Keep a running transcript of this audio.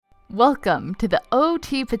Welcome to the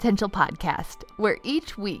OT Potential Podcast, where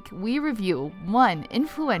each week we review one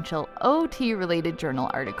influential OT-related journal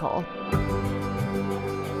article.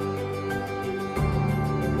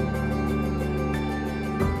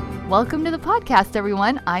 Welcome to the podcast,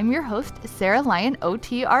 everyone. I'm your host, Sarah Lyon,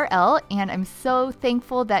 OTRL, and I'm so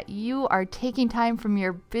thankful that you are taking time from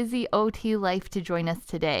your busy OT life to join us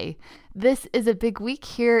today. This is a big week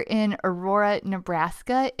here in Aurora,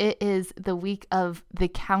 Nebraska. It is the week of the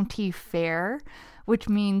county fair, which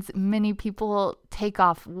means many people take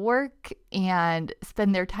off work and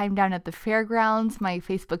spend their time down at the fairgrounds. My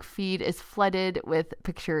Facebook feed is flooded with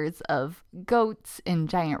pictures of goats and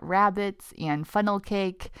giant rabbits and funnel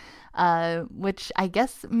cake, which I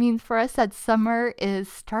guess means for us that summer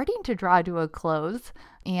is starting to draw to a close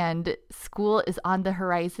and school is on the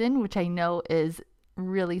horizon, which I know is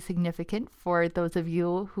really significant for those of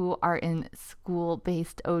you who are in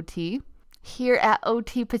school-based OT. Here at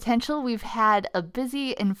OT Potential, we've had a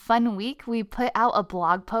busy and fun week. We put out a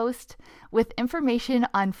blog post with information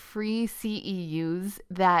on free CEUs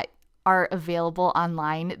that are available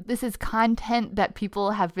online. This is content that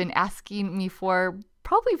people have been asking me for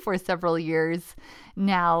probably for several years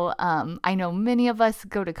now. I know many of us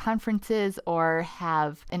go to conferences or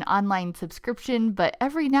have an online subscription, but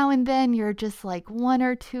every now and then you're just like one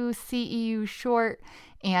or two CEUs short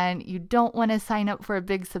and you don't want to sign up for a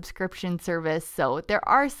big subscription service. So there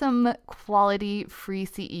are some quality free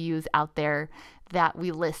CEUs out there that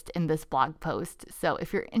we list in this blog post. So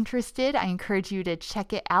if you're interested, I encourage you to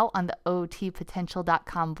check it out on the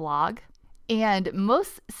otpotential.com blog. And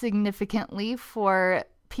most significantly for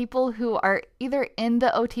people who are either in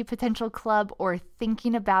the OT Potential Club or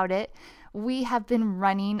thinking about it, we have been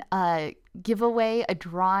running a giveaway, a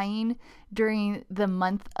drawing during the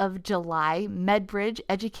month of July. MedBridge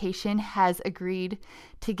Education has agreed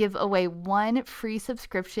to give away one free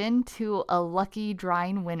subscription to a lucky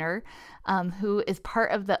drawing winner who is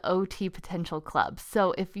part of the OT Potential Club.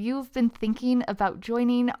 So if you've been thinking about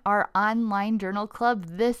joining our online journal club,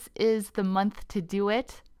 this is the month to do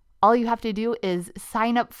it. All you have to do is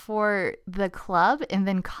sign up for the club and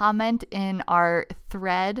then comment in our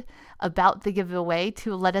thread about the giveaway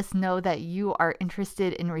to let us know that you are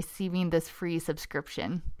interested in receiving this free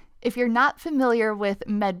subscription. If you're not familiar with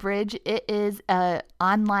MedBridge, it is an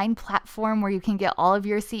online platform where you can get all of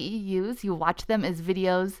your CEUs. You watch them as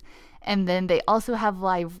videos, and then they also have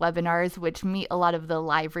live webinars, which meet a lot of the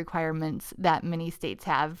live requirements that many states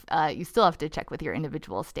have. You still have to check with your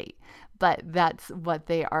individual state, but that's what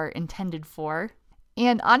they are intended for.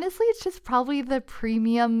 And honestly, it's just probably the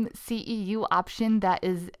premium CEU option that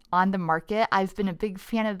is on the market. I've been a big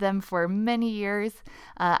fan of them for many years.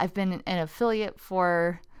 I've been an affiliate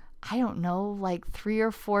for like 3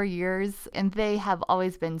 or 4 years, and they have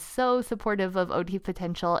always been so supportive of OT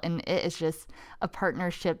Potential, and it is just a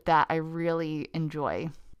partnership that I really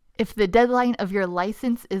enjoy. If the deadline of your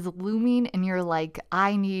license is looming and you're like,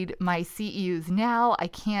 I need my CEUs now, I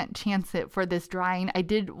can't chance it for this drawing, I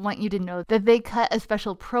did want you to know that they cut a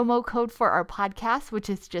special promo code for our podcast,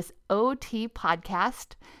 which is just OT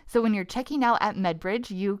Podcast. So when you're checking out at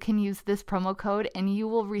MedBridge, you can use this promo code and you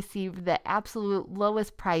will receive the absolute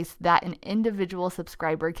lowest price that an individual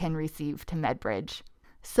subscriber can receive to MedBridge.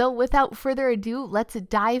 So without further ado, let's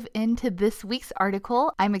dive into this week's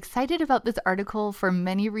article. I'm excited about this article for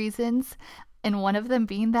many reasons, and one of them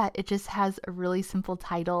being that it just has a really simple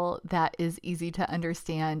title that is easy to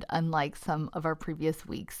understand, unlike some of our previous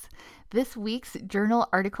weeks. This week's journal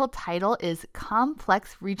article title is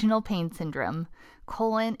Complex Regional Pain Syndrome,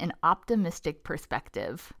 an optimistic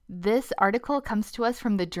perspective. This article comes to us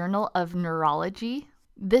from the Journal of Neurology.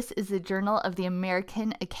 This is a journal of the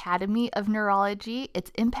American Academy of Neurology.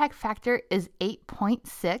 Its impact factor is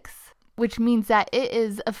 8.6, which means that it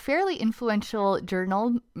is a fairly influential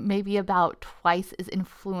journal, maybe about twice as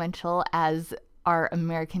influential as our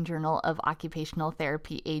American Journal of Occupational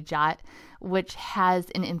Therapy, AJOT, which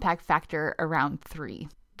has an impact factor around 3.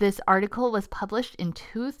 This article was published in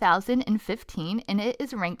 2015, and it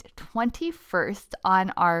is ranked 21st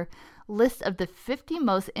on our list of the 50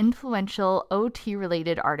 most influential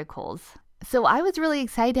OT-related articles. So I was really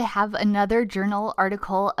excited to have another journal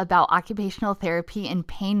article about occupational therapy and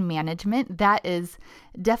pain management. That is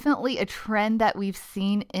definitely a trend that we've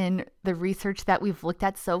seen in the research that we've looked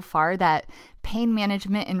at so far, that pain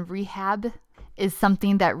management and rehab is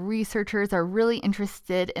something that researchers are really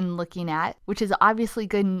interested in looking at, which is obviously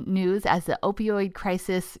good news as the opioid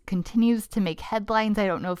crisis continues to make headlines. I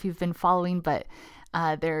don't know if you've been following, but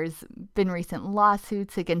there's been recent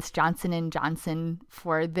lawsuits against Johnson & Johnson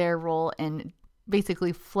for their role in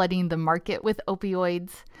basically flooding the market with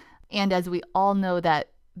opioids. And as we all know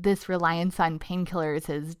that this reliance on painkillers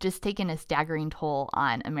has just taken a staggering toll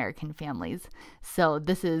on American families. So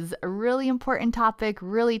this is a really important topic,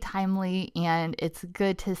 really timely, and it's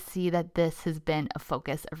good to see that this has been a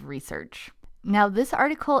focus of research. Now, this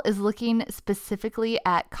article is looking specifically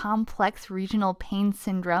at complex regional pain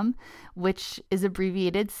syndrome, which is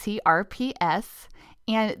abbreviated CRPS.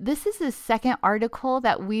 And this is the second article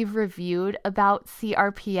that we've reviewed about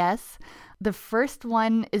CRPS. The first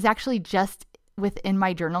one is actually just within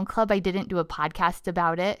my journal club. I didn't do a podcast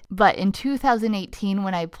about it, but in 2018,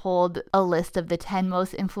 when I pulled a list of the 10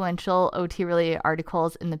 most influential OT-related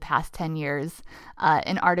articles in the past 10 years,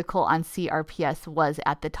 an article on CRPS was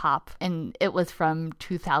at the top, and it was from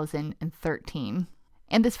 2013.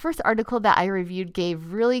 And this first article that I reviewed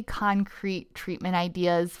gave really concrete treatment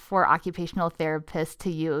ideas for occupational therapists to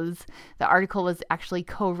use. The article was actually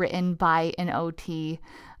co-written by an OT.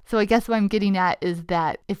 So I guess what I'm getting at is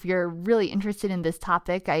that if you're really interested in this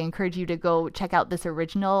topic, I encourage you to go check out this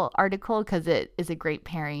original article because it is a great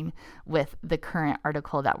pairing with the current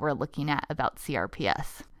article that we're looking at about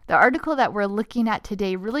CRPS. The article that we're looking at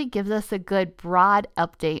today really gives us a good broad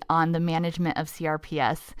update on the management of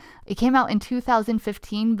CRPS. It came out in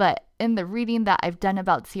 2015, but in the reading that I've done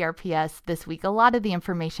about CRPS this week, a lot of the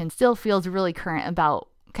information still feels really current about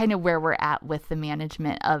kind of where we're at with the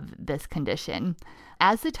management of this condition.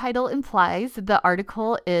 As the title implies, the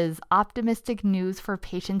article is optimistic news for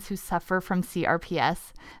patients who suffer from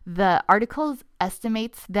CRPS. The article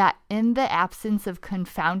estimates that in the absence of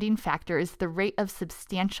confounding factors, the rate of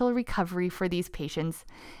substantial recovery for these patients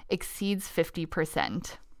exceeds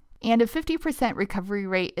 50%. And a 50% recovery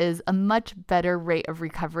rate is a much better rate of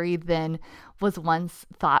recovery than was once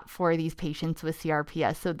thought for these patients with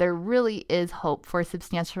CRPS. So there really is hope for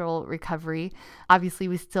substantial recovery. Obviously,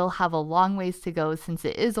 we still have a long ways to go since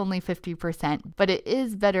it is only 50%, but it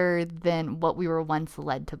is better than what we were once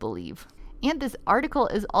led to believe. And this article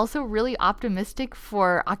is also really optimistic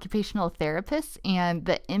for occupational therapists and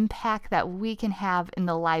the impact that we can have in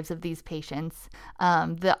the lives of these patients.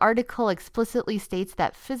 The article explicitly states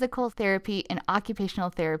that physical therapy and occupational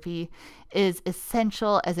therapy is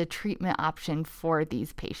essential as a treatment option for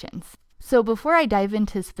these patients. So before I dive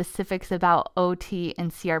into specifics about OT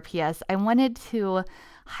and CRPS, I wanted to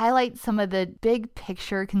highlight some of the big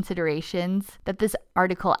picture considerations that this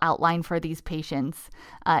article outlined for these patients,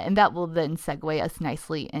 and that will then segue us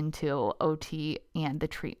nicely into OT and the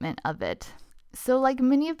treatment of it. So like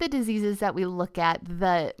many of the diseases that we look at,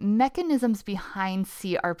 the mechanisms behind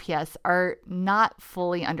CRPS are not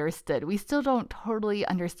fully understood. We still don't totally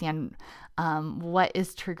understand what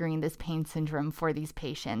is triggering this pain syndrome for these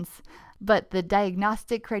patients. But the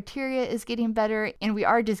diagnostic criteria is getting better, and we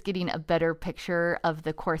are just getting a better picture of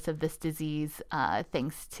the course of this disease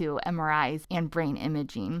thanks to MRIs and brain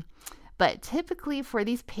imaging. But typically for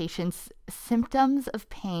these patients, symptoms of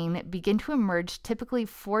pain begin to emerge typically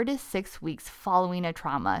 4 to 6 weeks following a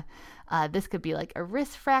trauma. This could be like a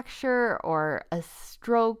wrist fracture or a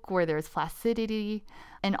stroke where there's flaccidity.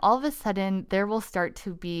 And all of a sudden, there will start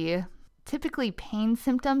to be typically pain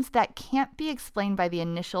symptoms that can't be explained by the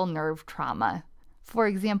initial nerve trauma. For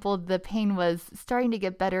example, the pain was starting to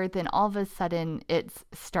get better, then all of a sudden it's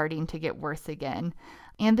starting to get worse again.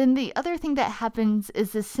 And then the other thing that happens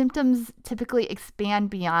is the symptoms typically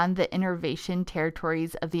expand beyond the innervation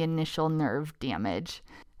territories of the initial nerve damage.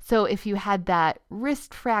 So if you had that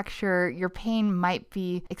wrist fracture, your pain might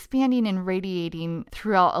be expanding and radiating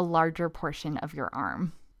throughout a larger portion of your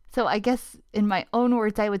arm. So I guess in my own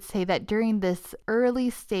words, I would say that during this early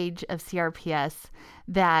stage of CRPS,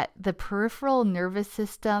 that the peripheral nervous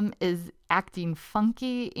system is acting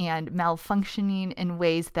funky and malfunctioning in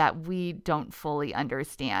ways that we don't fully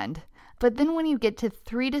understand. But then when you get to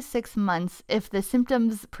 3 to 6 months, if the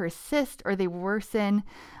symptoms persist or they worsen,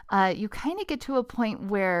 you kind of get to a point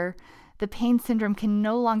where the pain syndrome can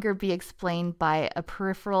no longer be explained by a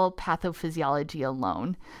peripheral pathophysiology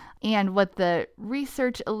alone. And what the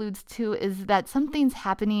research alludes to is that something's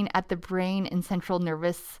happening at the brain and central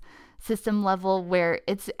nervous system level where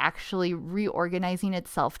it's actually reorganizing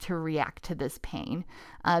itself to react to this pain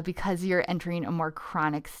because you're entering a more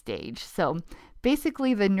chronic stage. So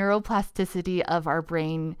basically, the neuroplasticity of our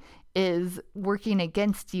brain is working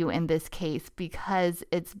against you in this case because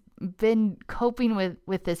it's been coping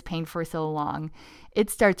with this pain for so long.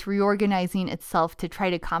 It starts reorganizing itself to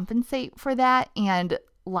try to compensate for that, and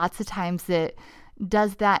lots of times it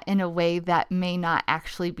does that in a way that may not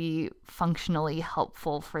actually be functionally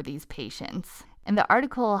helpful for these patients. And the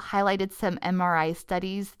article highlighted some MRI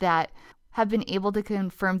studies that have been able to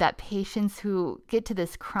confirm that patients who get to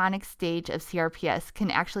this chronic stage of CRPS can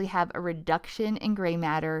actually have a reduction in gray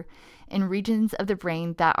matter in regions of the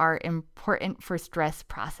brain that are important for stress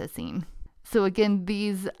processing. So again,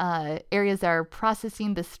 these areas that are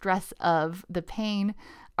processing the stress of the pain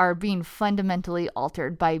are being fundamentally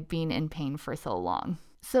altered by being in pain for so long.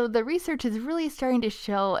 So the research is really starting to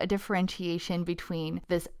show a differentiation between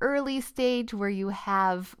this early stage where you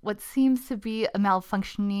have what seems to be a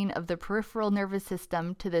malfunctioning of the peripheral nervous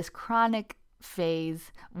system to this chronic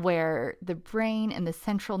phase where the brain and the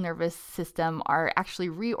central nervous system are actually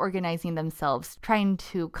reorganizing themselves, trying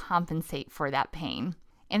to compensate for that pain.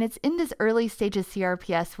 And it's in this early stage of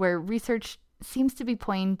CRPS where research seems to be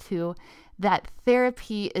pointing to that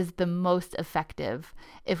therapy is the most effective.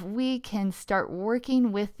 If we can start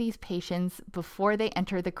working with these patients before they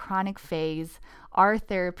enter the chronic phase, our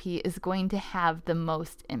therapy is going to have the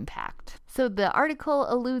most impact. So the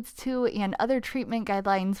article alludes to, and other treatment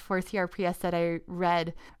guidelines for CRPS that I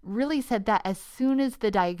read really said that as soon as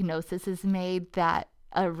the diagnosis is made, that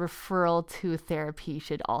a referral to therapy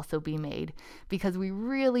should also be made, because we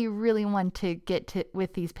really, really want to get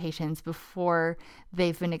with these patients before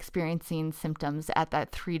they've been experiencing symptoms at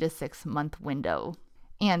that 3 to 6 month window.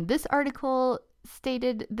 And this article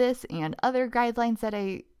stated this, and other guidelines that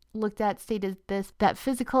I looked at stated this, that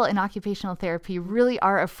physical and occupational therapy really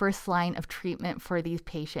are a first line of treatment for these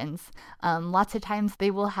patients. Lots of times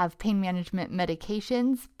they will have pain management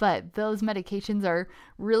medications, but those medications are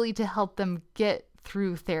really to help them get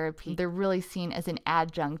through therapy. They're really seen as an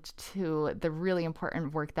adjunct to the really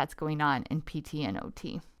important work that's going on in PT and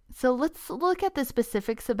OT. So let's look at the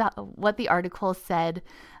specifics about what the article said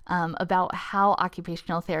about how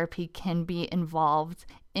occupational therapy can be involved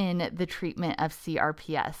in the treatment of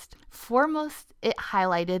CRPS. Foremost, it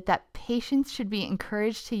highlighted that patients should be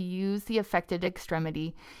encouraged to use the affected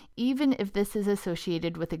extremity, even if this is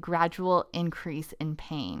associated with a gradual increase in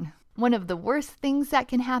pain. One of the worst things that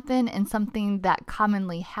can happen, and something that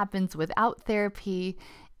commonly happens without therapy,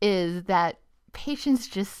 is that patients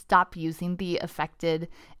just stop using the affected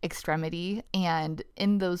extremity. And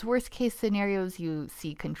in those worst case scenarios, you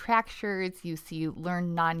see contractures, you see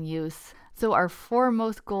learned non-use. So our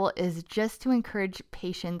foremost goal is just to encourage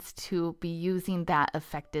patients to be using that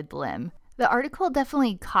affected limb. The article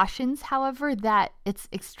definitely cautions, however, that it's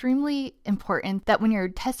extremely important that when you're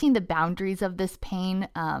testing the boundaries of this pain,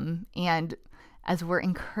 and as we're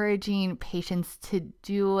encouraging patients to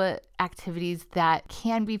do activities that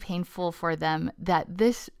can be painful for them, that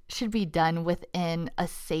this should be done within a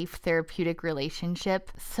safe therapeutic relationship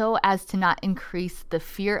so as to not increase the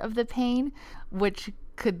fear of the pain, which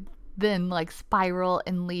could then spiral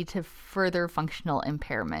and lead to further functional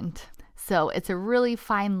impairment. So it's a really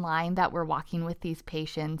fine line that we're walking with these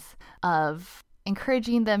patients of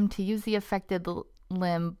encouraging them to use the affected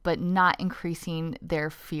limb, but not increasing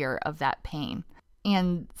their fear of that pain.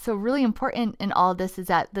 And so really important in all this is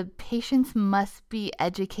that the patients must be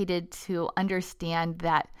educated to understand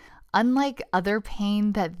that unlike other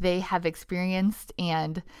pain that they have experienced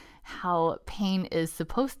and how pain is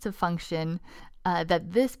supposed to function,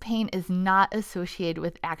 that this pain is not associated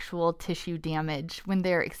with actual tissue damage. When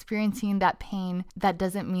they're experiencing that pain, that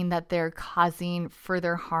doesn't mean that they're causing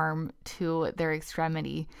further harm to their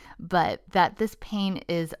extremity, but that this pain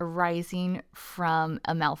is arising from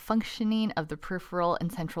a malfunctioning of the peripheral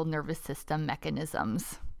and central nervous system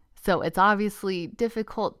mechanisms. So it's obviously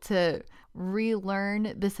difficult to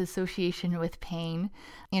relearn this association with pain,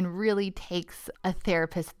 and really takes a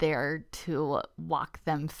therapist there to walk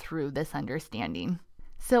them through this understanding.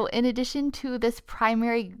 So in addition to this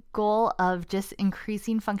primary goal of just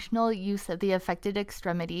increasing functional use of the affected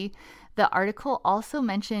extremity, the article also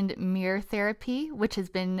mentioned mirror therapy, which has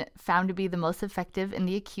been found to be the most effective in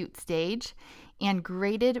the acute stage, and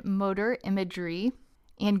graded motor imagery,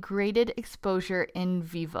 and graded exposure in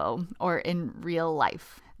vivo, or in real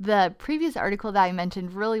life. The previous article that I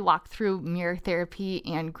mentioned really walked through mirror therapy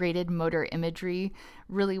and graded motor imagery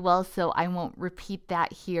really well, so I won't repeat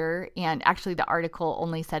that here. And actually, the article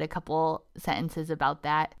only said a couple sentences about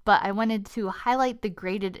that. But I wanted to highlight the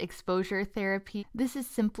graded exposure therapy. This is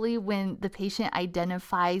simply when the patient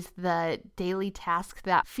identifies the daily tasks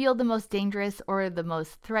that feel the most dangerous or the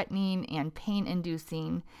most threatening and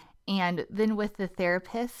pain-inducing. And then with the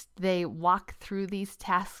therapist, they walk through these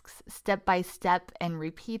tasks step by step and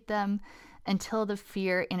repeat them until the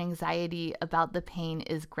fear and anxiety about the pain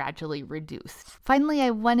is gradually reduced. Finally,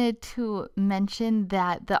 I wanted to mention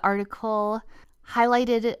that the article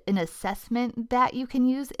highlighted an assessment that you can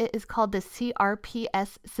use. It is called the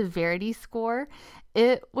CRPS Severity Score.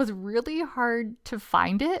 It was really hard to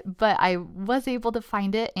find it, but I was able to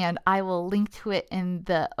find it, and I will link to it in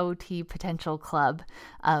the OT Potential Club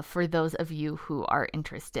for those of you who are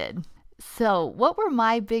interested. So, what were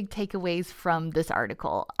my big takeaways from this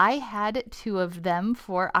article? I had 2 of them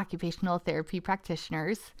for occupational therapy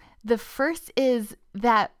practitioners. The first is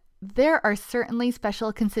that there are certainly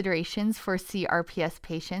special considerations for CRPS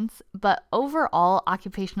patients, but overall,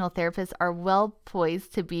 occupational therapists are well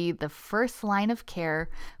poised to be the first line of care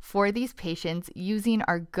for these patients using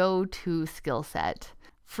our go-to skill set.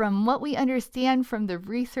 From what we understand from the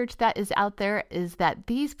research that is out there is that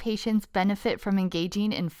these patients benefit from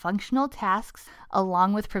engaging in functional tasks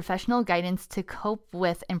along with professional guidance to cope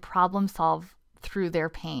with and problem solve through their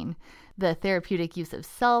pain. The therapeutic use of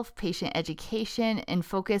self, patient education, and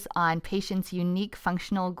focus on patients' unique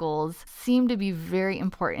functional goals seem to be very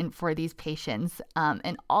important for these patients.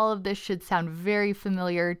 And all of this should sound very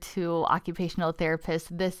familiar to occupational therapists.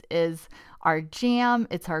 This is our jam,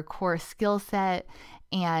 it's our core skill set.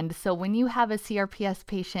 And so when you have a CRPS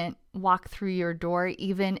patient walk through your door,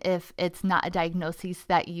 even if it's not a diagnosis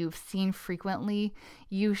that you've seen frequently,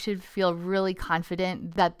 you should feel really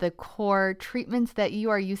confident that the core treatments that you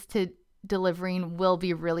are used to delivering will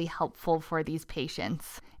be really helpful for these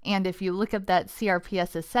patients. And if you look up that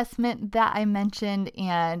CRPS assessment that I mentioned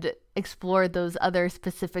and explore those other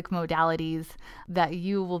specific modalities, that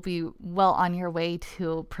you will be well on your way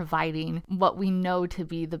to providing what we know to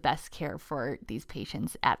be the best care for these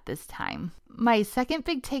patients at this time. My second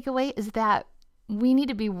big takeaway is that we need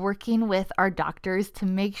to be working with our doctors to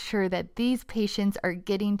make sure that these patients are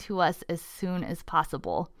getting to us as soon as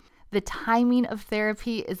possible. The timing of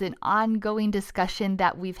therapy is an ongoing discussion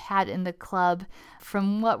that we've had in the club.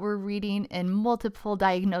 From what we're reading in multiple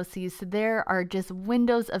diagnoses, there are just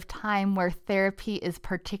windows of time where therapy is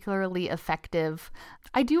particularly effective.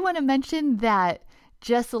 I do want to mention that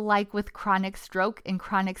just like with chronic stroke and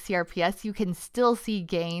chronic CRPS, you can still see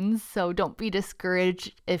gains. So don't be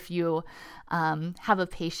discouraged if you have a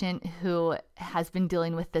patient who has been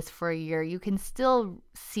dealing with this for a year. You can still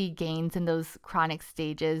see gains in those chronic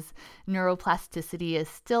stages. Neuroplasticity is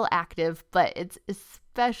still active, but it's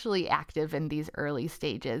especially active in these early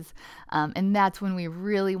stages. And that's when we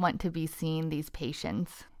really want to be seeing these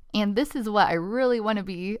patients. And this is what I really want to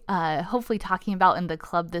be hopefully talking about in the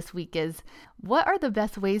club this week is what are the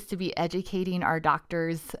best ways to be educating our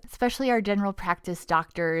doctors, especially our general practice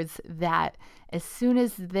doctors, that as soon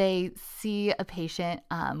as they see a patient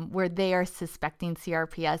where they are suspecting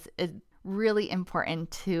CRPS, it's really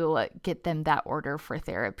important to get them that order for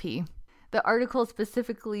therapy. The article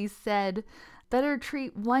specifically said, better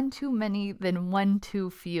treat one too many than one too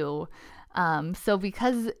few. So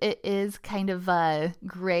because it is kind of a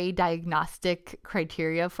gray diagnostic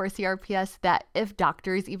criteria for CRPS, that if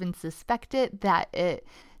doctors even suspect it, that it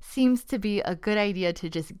seems to be a good idea to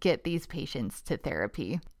just get these patients to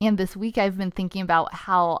therapy. And this week I've been thinking about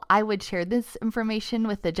how I would share this information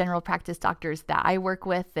with the general practice doctors that I work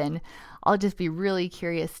with, and I'll just be really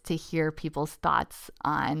curious to hear people's thoughts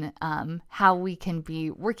on how we can be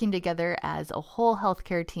working together as a whole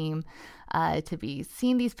healthcare team to be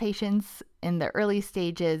seeing these patients in the early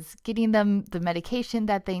stages, getting them the medication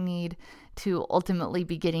that they need to ultimately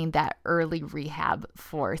be getting that early rehab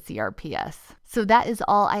for CRPS. So that is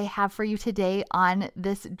all I have for you today on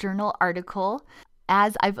this journal article.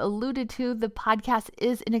 As I've alluded to, the podcast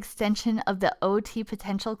is an extension of the OT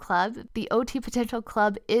Potential Club. The OT Potential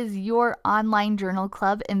Club is your online journal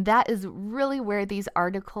club, and that is really where these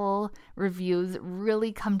article reviews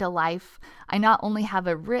really come to life. I not only have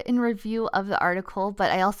a written review of the article, but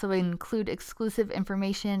I also include exclusive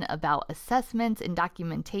information about assessments and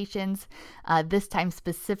documentations, this time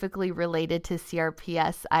specifically related to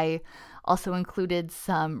CRPS. I also included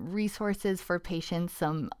some resources for patients,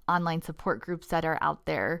 some online support groups that are out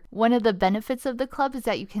there. One of the benefits of the club is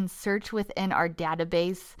that you can search within our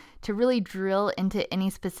database to really drill into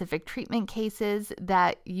any specific treatment cases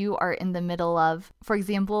that you are in the middle of. For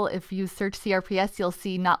example, if you search CRPS, you'll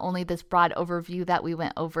see not only this broad overview that we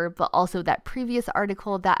went over, but also that previous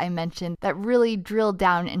article that I mentioned that really drilled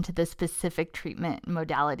down into the specific treatment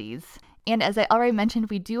modalities. And as I already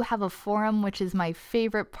mentioned, we do have a forum, which is my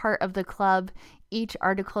favorite part of the club. Each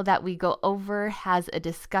article that we go over has a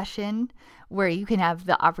discussion where you can have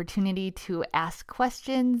the opportunity to ask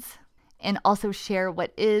questions and also share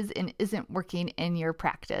what is and isn't working in your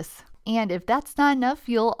practice. And if that's not enough,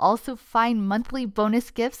 you'll also find monthly bonus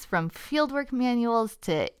gifts from fieldwork manuals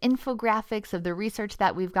to infographics of the research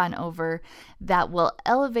that we've gone over that will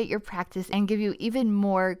elevate your practice and give you even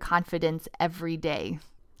more confidence every day.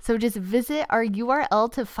 So just visit our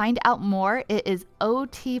URL to find out more. It is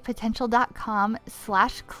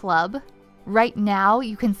otpotential.com/club. Right now,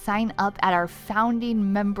 you can sign up at our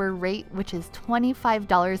founding member rate, which is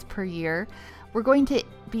 $25 per year. We're going to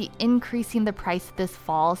be increasing the price this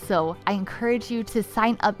fall, so I encourage you to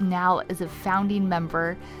sign up now as a founding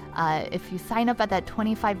member. If you sign up at that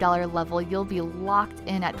 $25 level, you'll be locked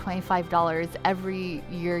in at $25 every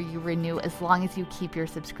year you renew, as long as you keep your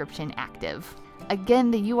subscription active. Again,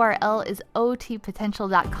 the URL is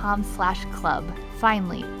otpotential.com/club.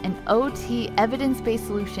 Finally, an OT evidence-based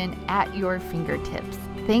solution at your fingertips.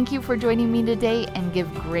 Thank you for joining me today, and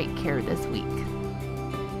give great care this week.